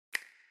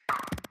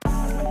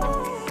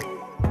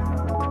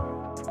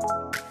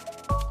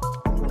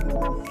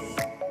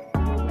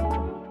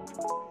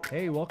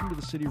Hey, welcome to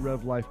the City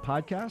Rev Life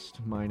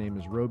podcast. My name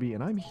is Roby,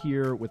 and I'm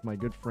here with my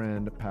good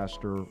friend,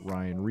 Pastor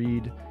Ryan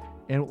Reed.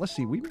 And let's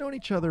see, we've known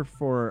each other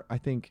for, I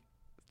think,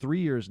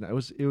 3 years now.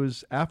 It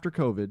was after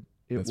COVID.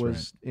 It was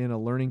right. In a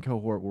learning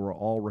cohort where we're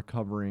all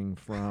recovering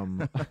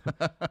from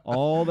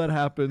all that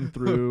happened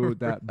through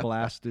that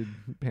blasted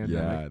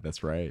pandemic. Yeah,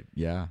 that's right.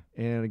 Yeah.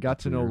 And I got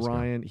to know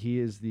Ryan. He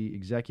is the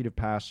executive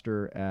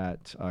pastor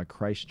at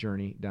Christ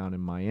Journey down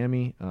in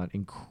Miami, an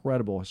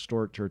incredible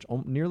historic church,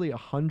 nearly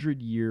 100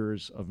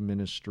 years of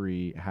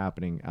ministry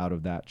happening out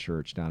of that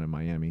church down in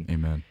Miami.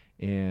 Amen.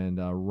 And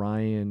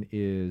Ryan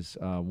is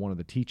one of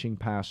the teaching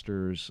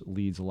pastors,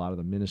 leads a lot of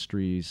the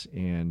ministries,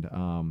 and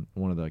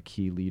one of the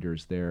key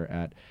leaders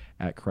there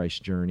at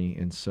Christ Journey.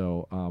 And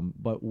so,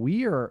 but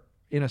we are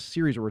in a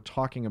series where we're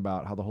talking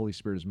about how the Holy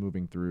Spirit is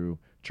moving through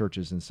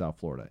churches in South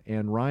Florida.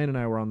 And Ryan and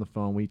I were on the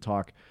phone. We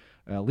talk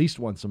at least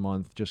once a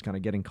month, just kind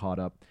of getting caught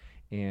up.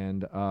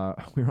 And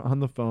we were on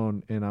the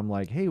phone, and I'm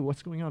like, hey,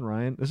 what's going on,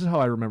 Ryan? This is how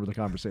I remember the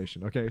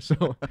conversation, okay?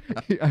 So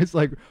I was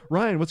like,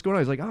 Ryan, what's going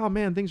on? He's like, oh,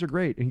 man, things are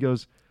great. And he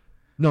goes,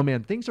 no,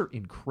 man, things are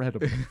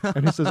incredible.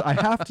 And he says, I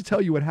have to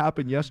tell you what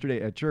happened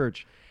yesterday at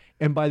church.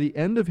 And by the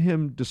end of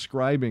him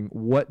describing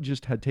what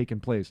just had taken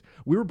place,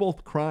 we were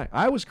both crying.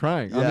 I was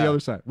crying on the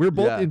other side. We were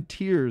both in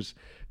tears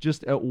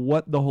just at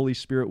what the Holy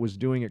Spirit was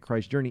doing at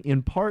Christ Journey,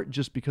 in part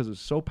just because it's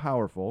so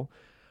powerful,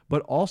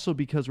 but also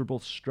because we're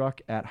both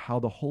struck at how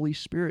the Holy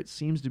Spirit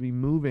seems to be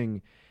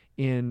moving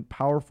in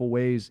powerful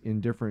ways in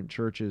different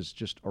churches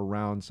just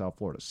around South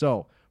Florida.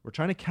 So we're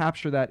trying to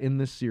capture that in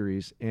this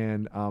series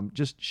and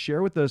just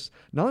share with us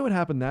not only what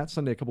happened that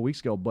Sunday a couple weeks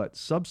ago, but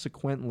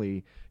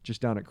subsequently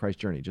just down at Christ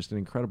Journey. Just an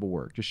incredible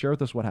work. Just share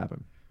with us what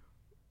happened.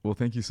 Well,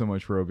 thank you so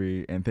much,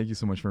 Roby, and thank you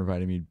so much for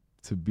inviting me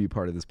to be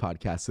part of this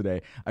podcast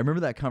today. I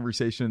remember that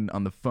conversation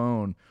on the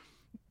phone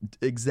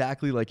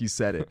exactly like you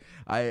said it.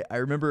 I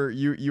remember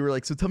you were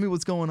like, so tell me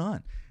what's going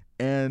on.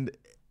 And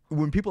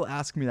when people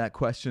ask me that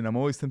question, I'm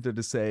always tempted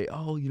to say,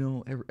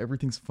 oh,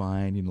 everything's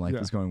fine. Life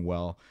is going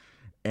well.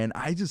 And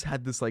I just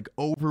had this like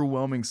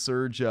overwhelming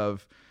surge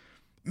of,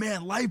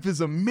 man, life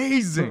is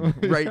amazing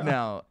right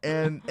now.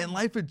 And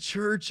life at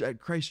church at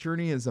Christ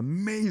Journey is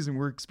amazing.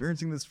 We're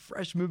experiencing this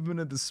fresh movement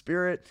of the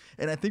Spirit.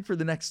 And I think for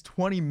the next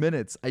 20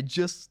 minutes, I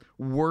just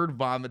word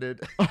vomited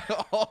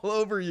all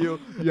over you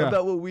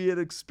about what we had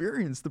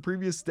experienced the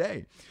previous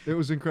day. It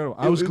was incredible.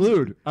 I was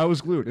glued.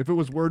 If it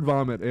was word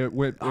vomit, it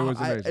was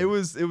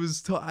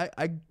amazing.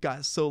 I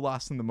got so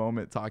lost in the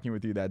moment talking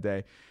with you that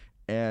day.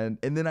 And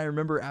then I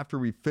remember after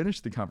we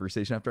finished the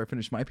conversation, after I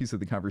finished my piece of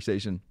the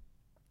conversation,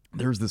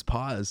 there was this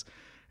pause,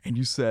 and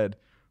you said,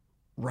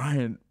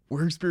 Ryan,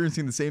 we're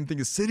experiencing the same thing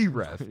as City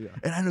Rev.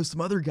 And I know some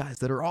other guys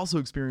that are also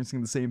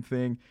experiencing the same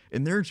thing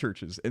in their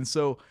churches. And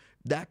so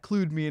that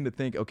clued me in to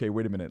think, okay,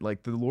 wait a minute,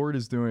 like the Lord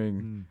is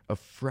doing a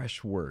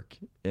fresh work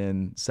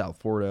in South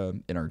Florida,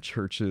 in our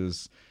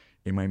churches,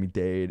 in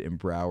Miami-Dade, in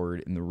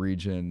Broward, in the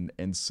region.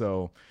 And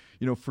so,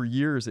 for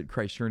years at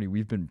Christ Journey,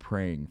 we've been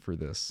praying for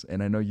this.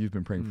 And I know you've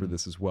been praying for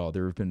this as well.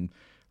 There have been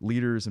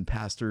leaders and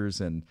pastors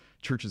and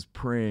churches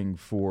praying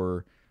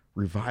for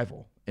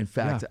revival. In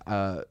fact,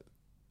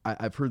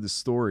 I've heard this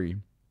story.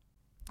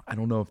 I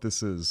don't know if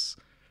this is,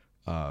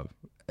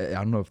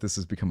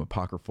 has become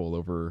apocryphal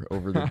over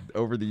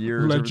the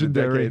years,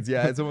 legendary. Over the decades.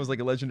 Yeah, it's almost like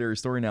a legendary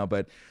story now.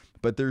 But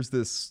there's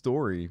this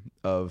story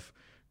of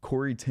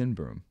Corrie ten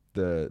Boom,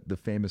 the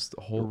famous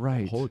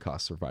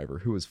Holocaust survivor,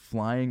 who was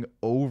flying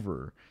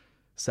over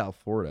South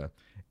Florida,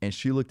 and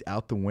she looked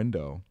out the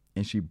window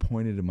and she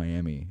pointed to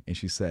Miami and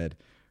she said,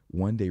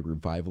 one day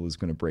revival is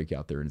going to break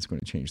out there and it's going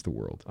to change the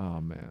world.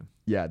 Oh man.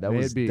 Yeah, that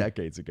was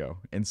decades ago.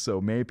 And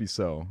so may it be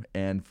so.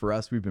 And for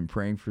us, we've been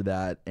praying for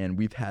that. And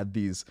we've had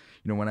these,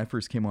 when I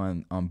first came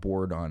on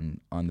board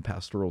on the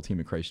pastoral team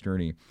at Christ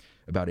Journey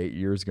about 8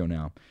 years ago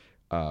now,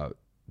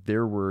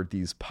 there were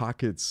these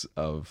pockets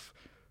of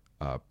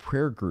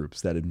prayer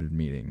groups that had been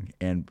meeting.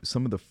 And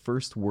some of the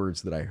first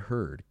words that I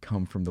heard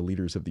come from the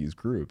leaders of these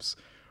groups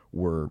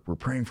were, we're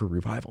praying for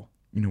revival.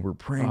 We're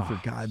praying for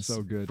God's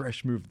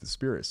fresh move of the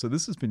Spirit. So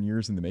this has been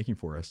years in the making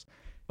for us.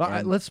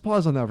 Let's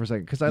pause on that for a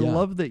second, because I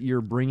love that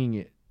you're bringing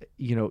it,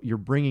 you're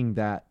bringing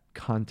that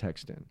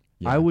context in.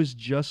 Yeah. I was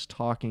just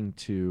talking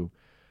to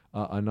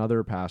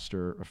another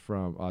pastor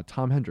from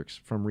Tom Hendricks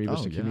from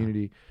Rivas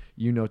Community.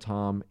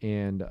 Tom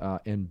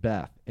and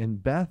Beth.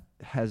 And Beth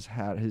has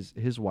had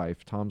his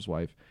wife, Tom's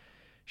wife.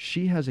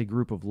 She has a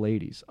group of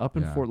ladies up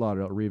in Fort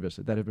Lauderdale, Rivas,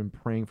 that have been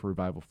praying for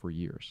revival for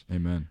years.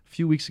 Amen. A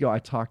few weeks ago, I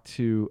talked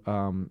to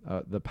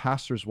the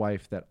pastor's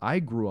wife that I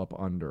grew up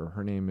under.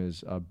 Her name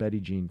is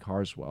Betty Jean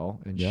Carswell,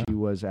 and she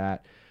was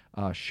at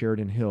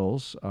Sheridan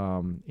Hills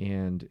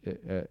and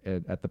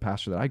at the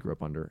pastor that I grew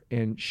up under.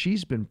 And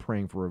she's been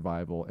praying for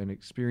revival and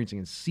experiencing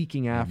and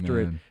seeking after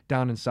it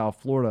down in South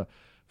Florida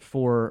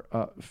for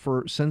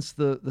since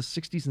the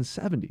 60s and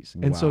 70s.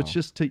 And so it's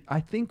just I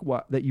think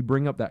that you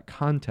bring up that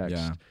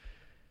context.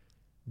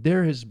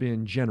 there has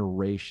been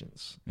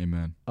generations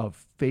Amen.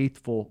 of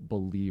faithful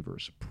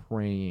believers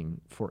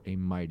praying for a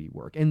mighty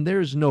work. And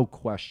there's no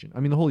question. I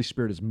mean, the Holy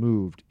Spirit has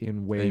moved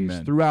in ways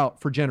Amen. throughout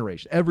for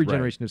generations. Every Right.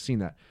 generation has seen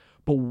that.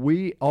 But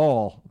we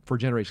all, for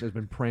generations, have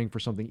been praying for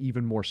something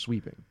even more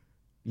sweeping.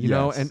 You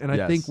know? Yes, And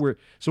I think yes.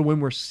 so when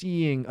we're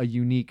seeing a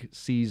unique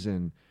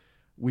season,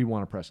 we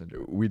want to press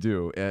into it. We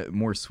do.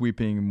 More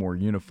sweeping, more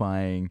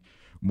unifying,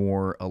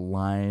 more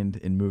aligned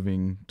and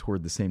moving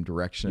toward the same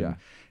direction. Yeah.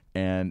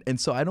 And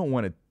so I don't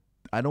want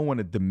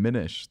to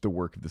diminish the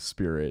work of the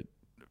Spirit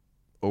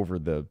over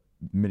the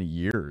many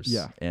years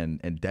Yeah.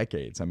 and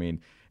decades. I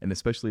mean, and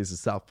especially as a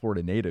South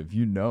Florida native,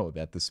 you know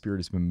that the Spirit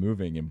has been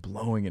moving and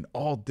blowing in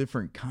all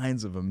different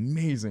kinds of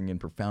amazing and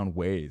profound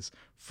ways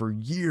for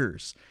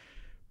years.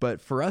 But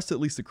for us, at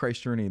least at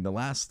Christ Journey, in the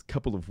last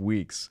couple of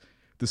weeks,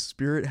 the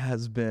Spirit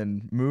has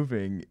been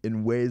moving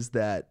in ways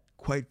that,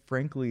 quite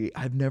frankly,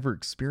 I've never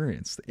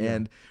experienced. Yeah.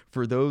 And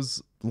for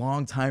those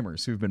long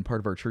timers who've been part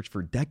of our church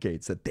for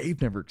decades, that they've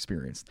never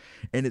experienced.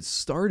 And it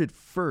started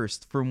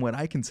first, from what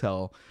I can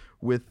tell,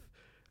 with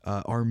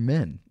our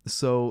men.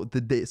 So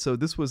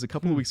this was a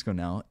couple of weeks ago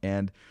now,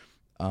 and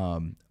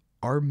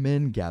our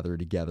men gathered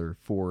together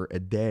for a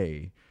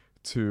day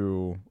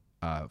to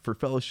for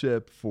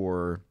fellowship,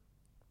 for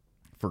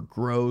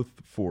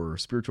growth, for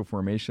spiritual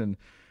formation.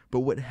 But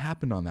what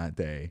happened on that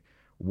day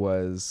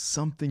was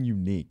something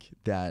unique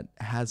that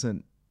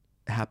hasn't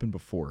happened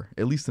before,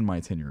 at least in my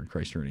tenure at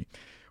Christ Journey,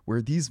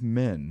 where these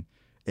men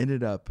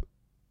ended up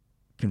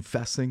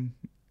confessing,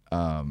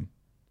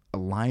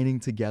 aligning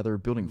together,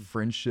 building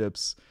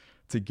friendships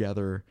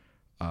together,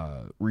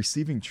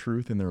 receiving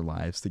truth in their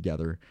lives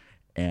together,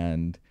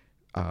 and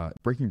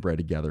breaking bread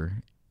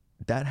together.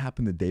 That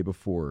happened the day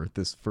before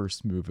this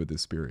first move of the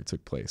Spirit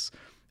took place.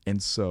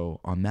 And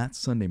so on that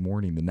Sunday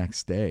morning, the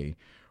next day,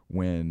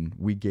 when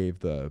we gave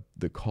the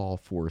call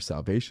for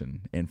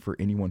salvation and for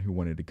anyone who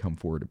wanted to come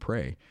forward to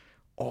pray,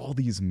 all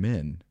these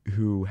men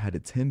who had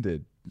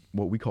attended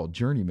what we call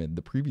journeymen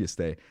the previous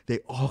day, they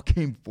all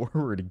came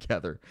forward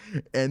together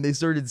and they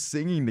started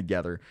singing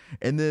together.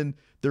 And then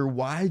their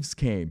wives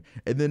came,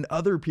 and then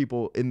other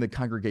people in the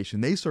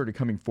congregation, they started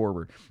coming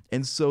forward.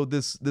 And so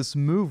this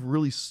move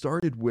really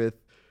started with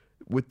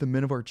the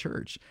men of our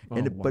church.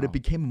 But it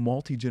became a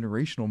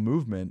multi-generational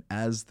movement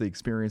as the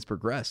experience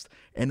progressed.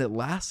 And it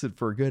lasted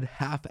for a good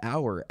half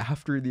hour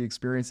after the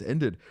experience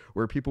ended,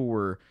 where people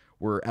were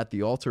at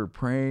the altar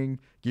praying,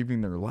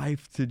 giving their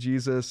life to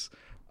Jesus,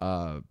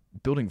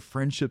 building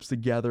friendships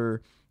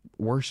together,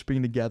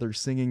 worshiping together,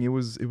 singing. It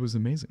was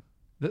amazing.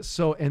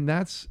 So, and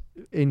that's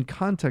in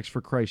context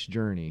for Christ's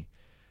Journey,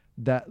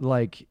 that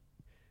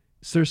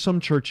so there's some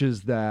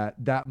churches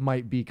that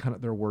might be kind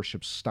of their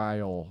worship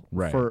style,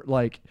 Right. For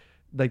like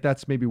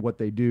that's maybe what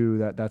they do,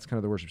 that's kind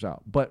of the worship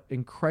style. But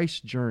in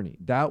Christ's Journey,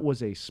 that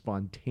was a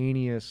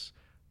spontaneous,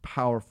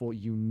 powerful,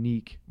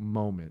 unique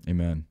moment.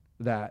 Amen.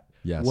 That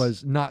Yes.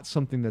 was not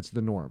something that's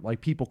the norm.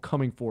 Like people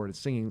coming forward and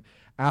singing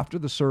after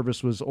the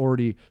service was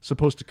already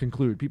supposed to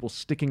conclude, people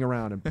sticking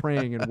around and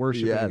praying and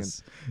worshiping.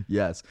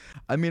 Yes.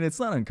 I mean, it's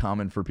not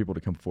uncommon for people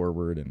to come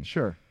forward and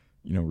Sure.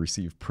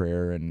 Receive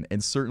prayer,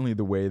 and certainly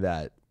the way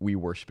that we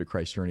worship at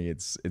Christ Journey,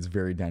 it's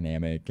very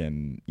dynamic,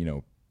 and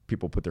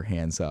people put their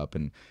hands up,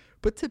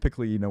 but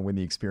typically when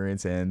the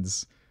experience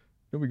ends,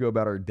 we go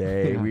about our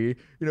day. Yeah. We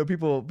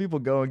people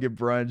go and get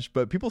brunch,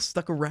 but people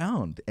stuck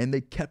around and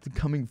they kept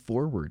coming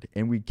forward,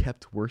 and we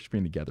kept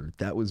worshiping together.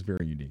 That was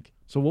very unique.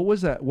 So what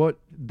was that? What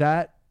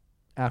that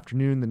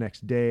afternoon, the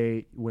next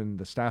day, when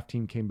the staff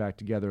team came back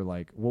together,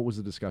 what was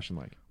the discussion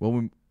like? Well,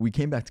 when we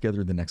came back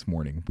together the next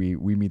morning, we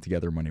meet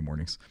together Monday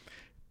mornings,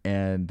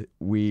 and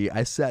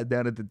I sat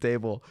down at the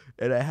table,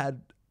 and I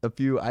had a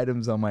few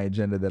items on my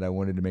agenda that I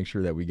wanted to make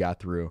sure that we got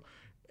through.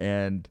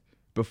 And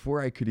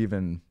before I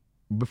even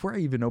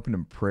opened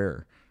in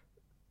prayer,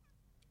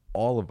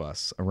 all of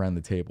us around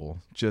the table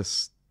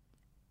just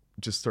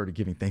started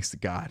giving thanks to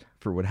God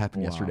for what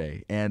happened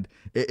yesterday. And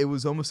it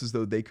was almost as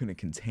though they couldn't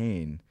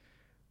contain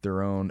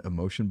their own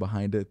emotion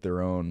behind it,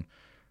 their own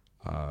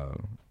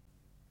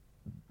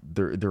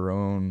their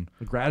own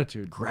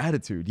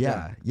gratitude.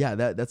 Yeah.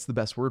 That's the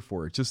best word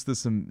for it. Just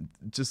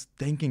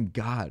thanking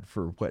God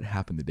for what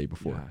happened the day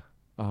before.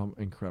 Yeah.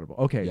 Incredible.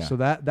 Okay. Yeah. So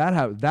that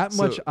happened. That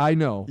much I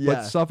know, Yeah.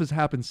 but stuff has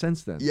happened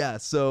since then. Yeah.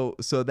 So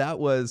that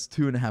was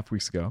 2.5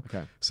 weeks ago.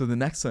 Okay. So the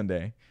next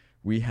Sunday,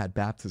 we had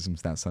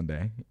baptisms that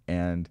Sunday,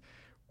 and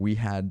we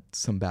had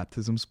some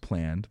baptisms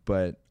planned,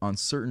 but on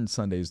certain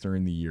Sundays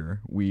during the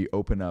year, we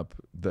open up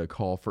the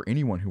call for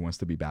anyone who wants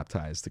to be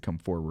baptized to come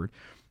forward.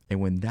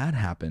 And when that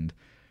happened,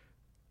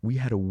 we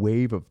had a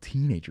wave of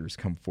teenagers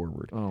come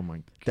forward. Oh my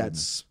goodness. That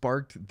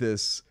sparked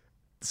this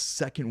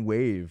second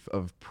wave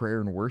of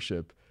prayer and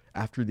worship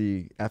after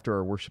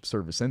our worship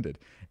service ended.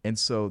 And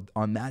so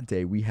on that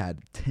day, we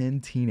had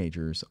 10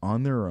 teenagers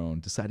on their own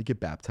decide to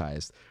get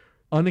baptized.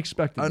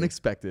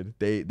 Unexpected.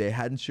 They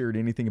hadn't shared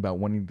anything about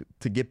wanting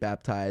to get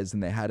baptized,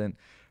 and they hadn't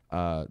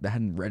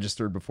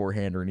registered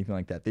beforehand or anything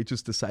like that. They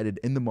just decided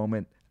in the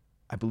moment,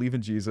 I believe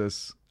in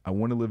Jesus. I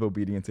want to live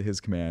obedient to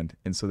his command.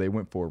 And so they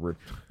went forward.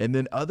 And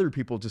then other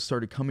people just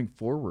started coming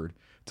forward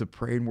to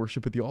pray and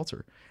worship at the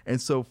altar.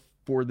 And so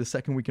for the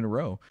second week in a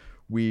row,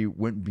 we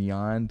went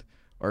beyond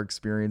our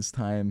experience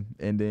time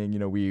ending. You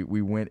know, we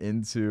went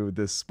into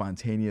this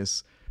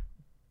spontaneous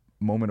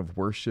moment of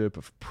worship,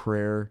 of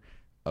prayer,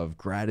 of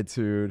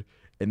gratitude.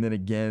 And then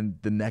again,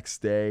 the next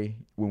day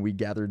when we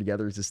gathered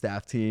together as a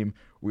staff team,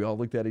 we all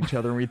looked at each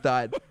other and we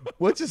thought,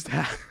 what just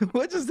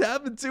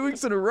happened 2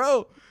 weeks in a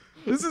row?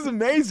 This is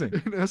amazing.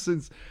 In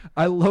essence,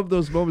 I love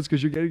those moments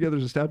because you're getting together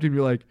as a staff team.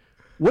 You're like,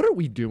 what are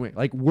we doing?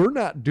 Like, we're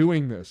not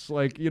doing this.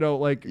 Like, you know,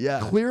 like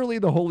clearly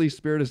the Holy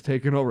Spirit has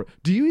taken over.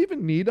 Do you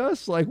even need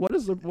us? Like, what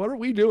are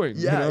we doing?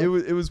 Yeah, you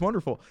know? it was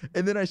wonderful.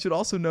 And then I should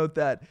also note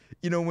that,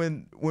 you know,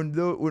 when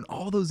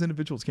all those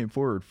individuals came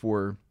forward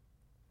for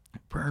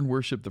prayer and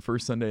worship the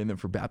first Sunday and then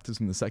for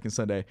baptism the second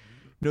Sunday,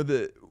 you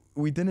know,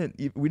 we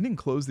didn't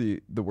close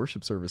the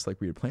worship service like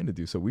we had planned to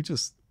do. So we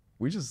just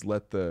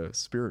let the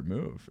Spirit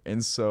move.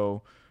 And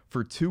so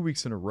for 2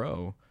 weeks in a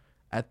row,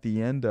 at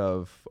the end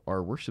of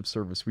our worship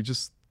service, we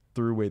just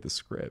threw away the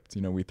script.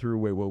 You know, we threw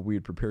away what we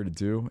had prepared to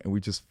do, and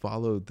we just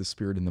followed the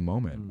Spirit in the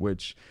moment,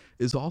 which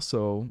is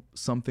also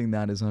something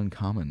that is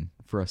uncommon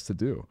for us to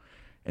do.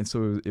 And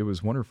so it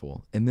was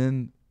wonderful. And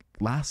then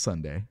last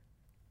Sunday,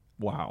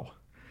 wow,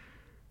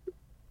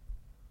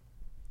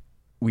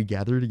 we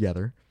gathered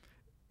together,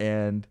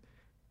 and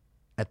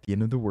at the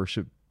end of the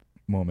worship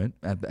moment,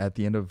 at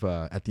the end of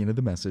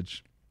the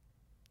message,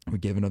 we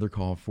gave another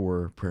call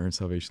for prayer and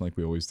salvation like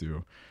we always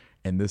do.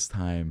 And this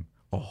time,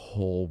 a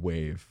whole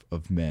wave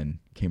of men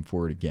came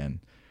forward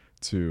again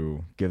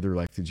to give their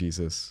life to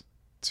Jesus,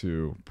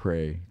 to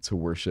pray, to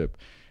worship,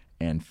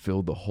 and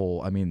filled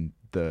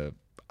the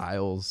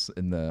aisles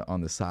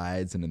on the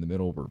sides and in the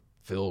middle were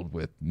filled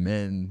with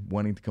men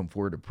wanting to come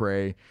forward to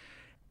pray.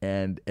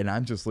 And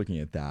I'm just looking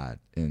at that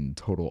in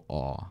total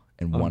awe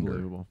and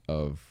wonder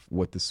of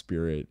what the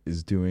Spirit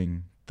is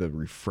doing, the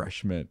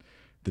refreshment,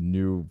 the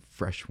new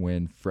fresh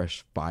wind,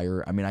 fresh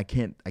fire. I mean, I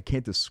can't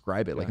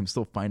describe it. Like, I'm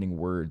still finding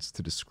words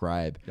to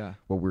describe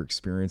what we're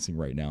experiencing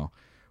right now.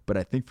 But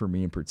I think for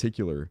me in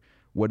particular,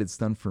 what it's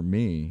done for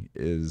me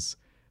is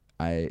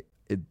the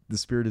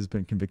Spirit has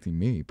been convicting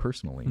me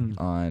personally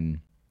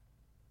on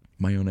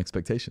my own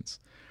expectations.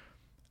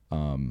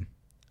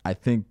 I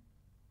think,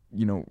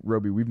 you know,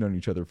 Roby, we've known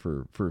each other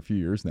for a few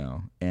years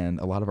now, and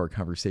a lot of our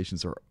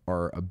conversations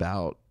are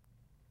about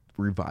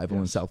revival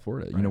in South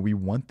Florida. Right. You know, we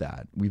want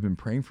that. We've been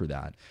praying for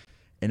that.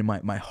 And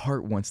my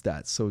heart wants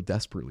that so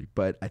desperately.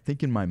 But I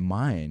think in my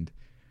mind,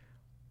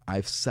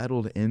 I've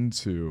settled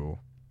into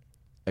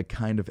a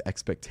kind of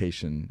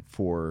expectation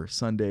for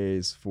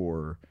Sundays,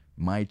 for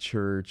my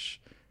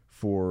church,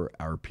 for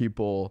our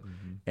people.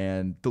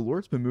 And the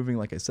Lord's been moving,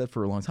 like I said,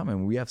 for a long time. I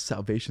mean, we have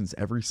salvations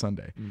every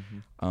Sunday.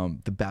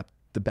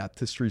 The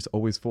baptistry is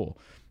always full.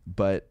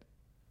 But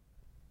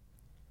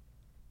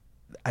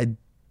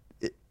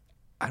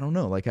I don't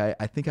know. Like, I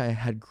think I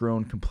had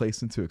grown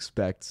complacent to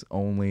expect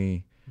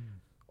only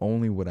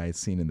what I had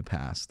seen in the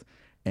past.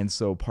 And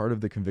so part of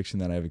the conviction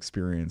that I've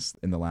experienced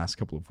in the last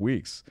couple of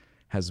weeks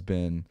has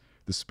been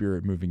the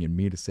Spirit moving in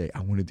me to say,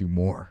 I want to do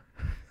more.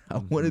 I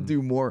want to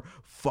do more.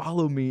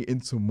 Follow me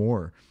into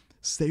more.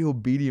 Stay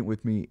obedient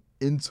with me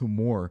into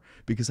more,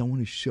 because I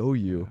want to show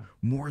you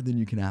more than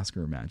you can ask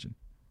or imagine.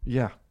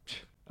 Yeah.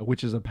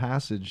 Which is a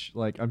passage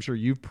like I'm sure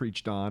you've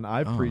preached on.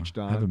 I've preached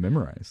on. I have it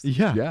memorized.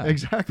 Yeah,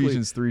 exactly.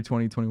 Ephesians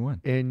 3:20,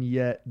 21. And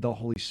yet the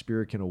Holy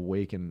Spirit can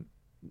awaken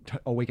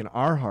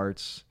our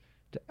hearts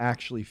to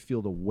actually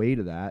feel the weight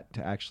of that,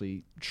 to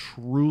actually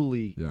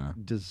truly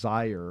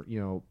desire. You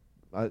know,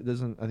 I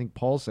think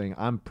Paul's saying,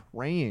 I'm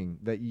praying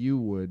that you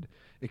would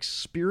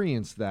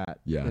experience that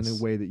in a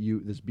way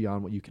that's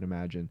beyond what you can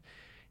imagine.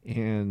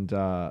 And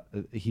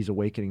he's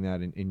awakening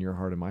that in your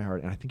heart and my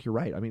heart. And I think you're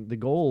right. I mean, the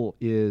goal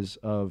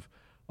of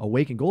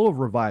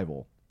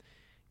revival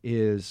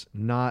is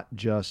not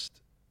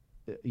just,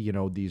 you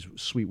know, these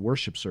sweet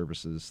worship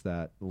services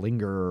that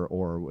linger,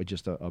 or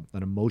just an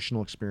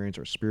emotional experience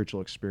or a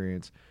spiritual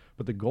experience,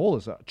 but the goal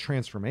is a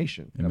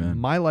transformation.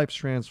 My life's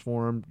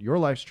transformed, your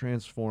life's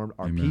transformed,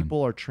 our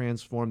people are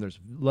transformed. There's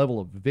a level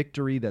of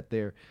victory that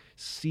they're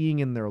seeing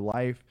in their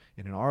life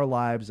and in our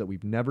lives that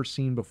we've never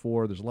seen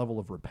before. There's a level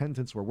of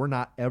repentance where we're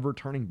not ever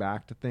turning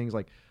back to things.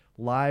 Like,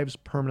 lives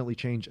permanently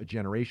changed, a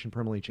generation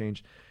permanently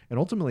changed, and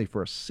ultimately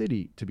for a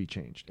city to be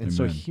changed. And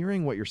so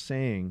hearing what you're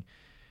saying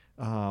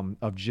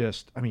of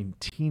just, I mean,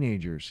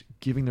 teenagers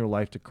giving their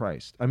life to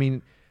Christ. I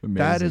mean,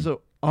 that is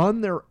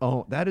on their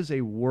own, that is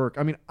a work.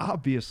 I mean,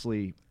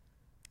 obviously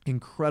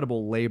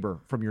incredible labor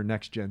from your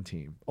next gen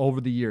team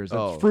over the years.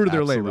 That's fruit of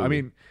their labor. I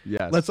mean,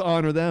 let's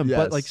honor them,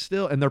 but like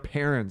still, and their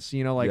parents,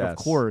 you know, like of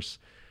course.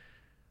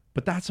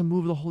 But that's a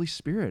move of the Holy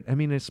Spirit. I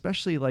mean,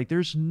 especially like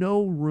there's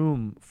no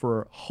room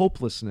for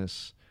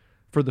hopelessness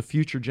for the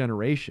future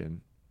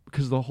generation,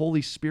 because the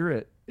Holy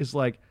Spirit is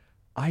like,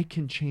 I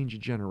can change a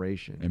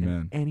generation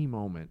in any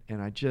moment.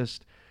 And I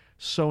just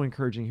so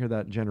encouraging to hear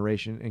that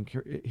generation and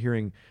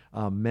hearing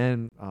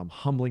men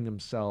humbling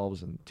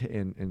themselves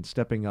and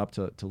stepping up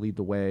to lead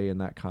the way in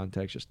that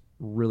context. Just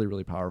really,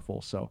 really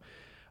powerful. So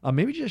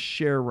maybe just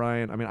share,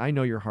 Ryan. I mean, I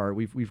know your heart.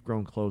 We've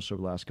grown close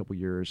over the last couple of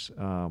years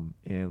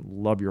and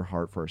love your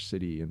heart for our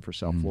city and for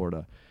South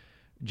Florida.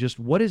 Just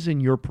what is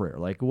in your prayer?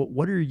 Like,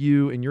 what are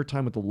you in your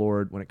time with the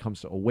Lord when it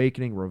comes to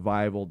awakening,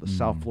 revival, the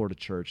South Florida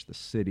church, the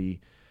city,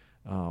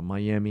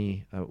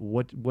 Miami?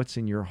 What's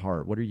in your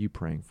heart? What are you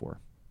praying for?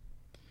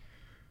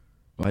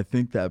 Well, I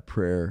think that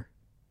prayer,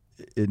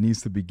 it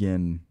needs to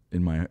begin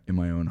in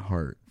my own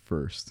heart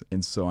first.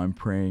 And so I'm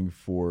praying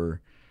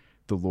for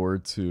the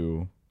Lord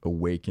to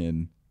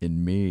awaken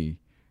in me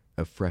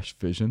a fresh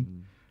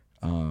vision,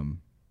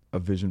 a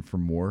vision for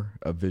more,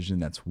 a vision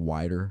that's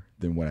wider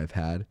than what I've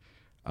had.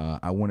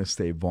 I want to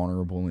stay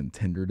vulnerable and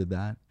tender to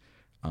that.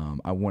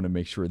 I want to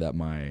make sure that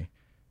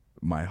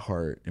my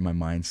heart and my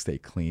mind stay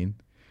clean.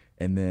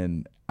 And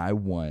then I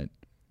want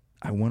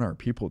our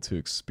people to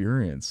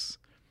experience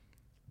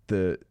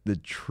the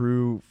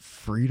true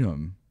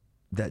freedom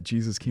that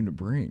Jesus came to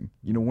bring.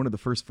 You know, one of the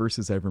first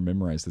verses I ever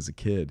memorized as a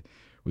kid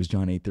was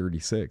John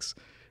 8:36.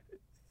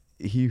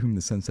 He whom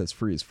the Son sets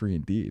free is free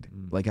indeed.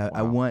 Like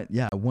I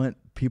want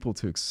people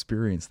to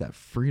experience that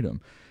freedom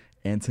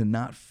and to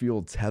not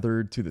feel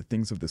tethered to the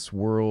things of this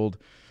world,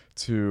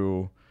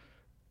 to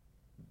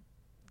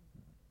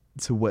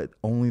what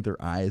only their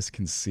eyes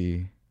can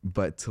see,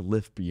 but to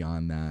lift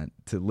beyond that,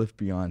 to lift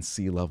beyond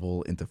sea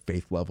level into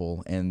faith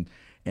level, and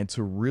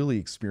to really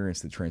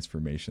experience the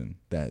transformation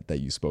that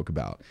you spoke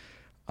about,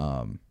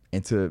 and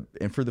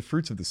for the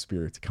fruits of the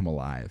Spirit to come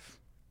alive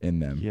in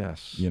them.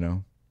 Yes. You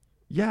know?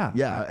 Yeah.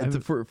 Yeah.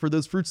 And for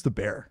those fruits to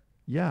bear.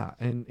 Yeah.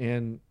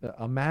 And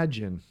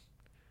imagine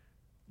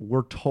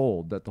we're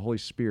told that the Holy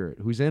Spirit,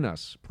 who's in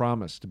us,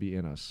 promised to be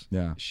in us,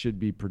 should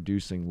be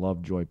producing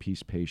love, joy,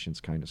 peace, patience,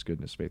 kindness,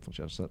 goodness,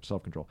 faithfulness,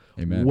 self-control.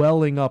 Amen.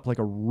 Welling up like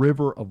a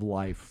river of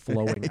life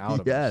flowing out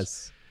of us.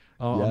 Yes.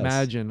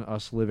 Imagine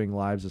us living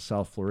lives as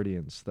South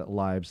Floridians,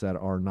 lives that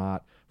are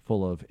not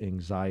full of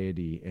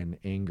anxiety and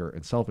anger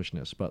and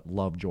selfishness, but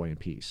love, joy, and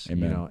peace.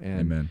 Amen. You know?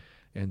 Amen.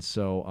 And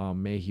so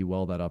may he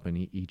well that up in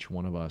each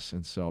one of us.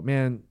 And so,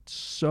 man,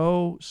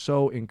 so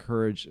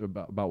encouraged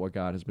about what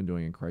God has been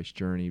doing in Christ's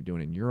journey,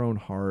 doing it in your own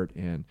heart.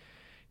 And,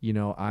 you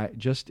know,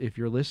 if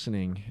you're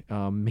listening,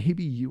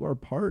 maybe you are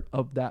part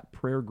of that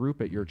prayer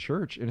group at your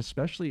church. And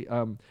especially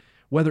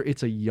whether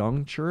it's a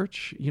young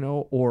church, you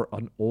know, or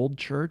an old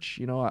church,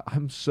 you know,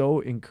 I'm so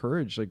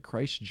encouraged. Like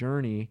Christ's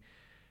journey,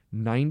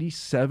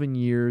 97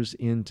 years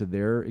into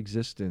their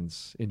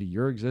existence, into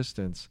your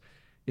existence,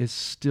 is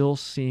still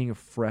seeing a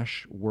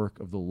fresh work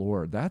of the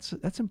Lord. That's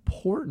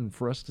important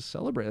for us to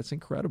celebrate. That's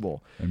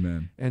incredible.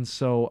 Amen. And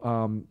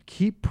so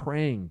keep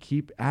praying,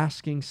 keep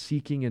asking,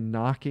 seeking, and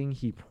knocking.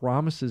 He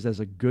promises as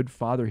a good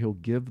Father, he'll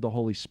give the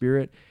Holy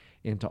Spirit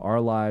into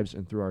our lives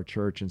and through our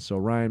church. And so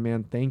Ryan,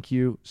 man, thank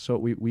you. So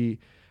we'll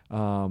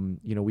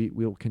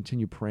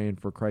continue praying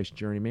for Christ's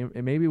journey.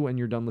 Maybe when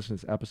you're done listening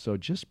to this episode,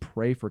 just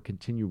pray for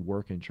continued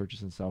work in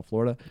churches in South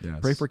Florida. Yes.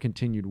 Pray for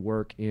continued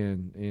work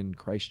in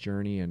Christ's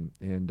journey, and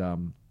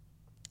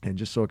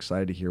just so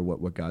excited to hear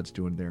what God's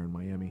doing there in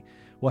Miami.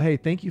 Well, hey,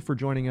 thank you for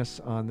joining us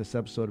on this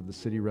episode of the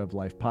City Rev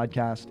Life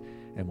podcast,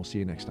 and we'll see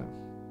you next time.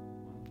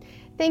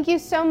 Thank you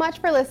so much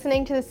for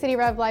listening to the City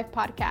Rev Life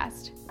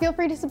podcast. Feel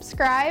free to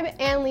subscribe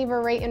and leave a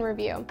rate and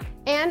review.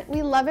 And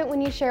we love it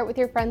when you share it with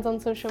your friends on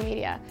social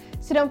media.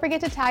 So don't forget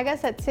to tag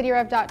us at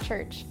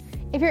cityrev.church.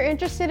 If you're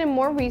interested in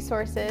more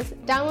resources,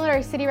 download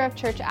our City Rev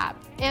Church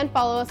app and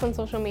follow us on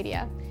social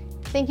media.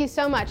 Thank you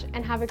so much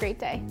and have a great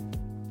day.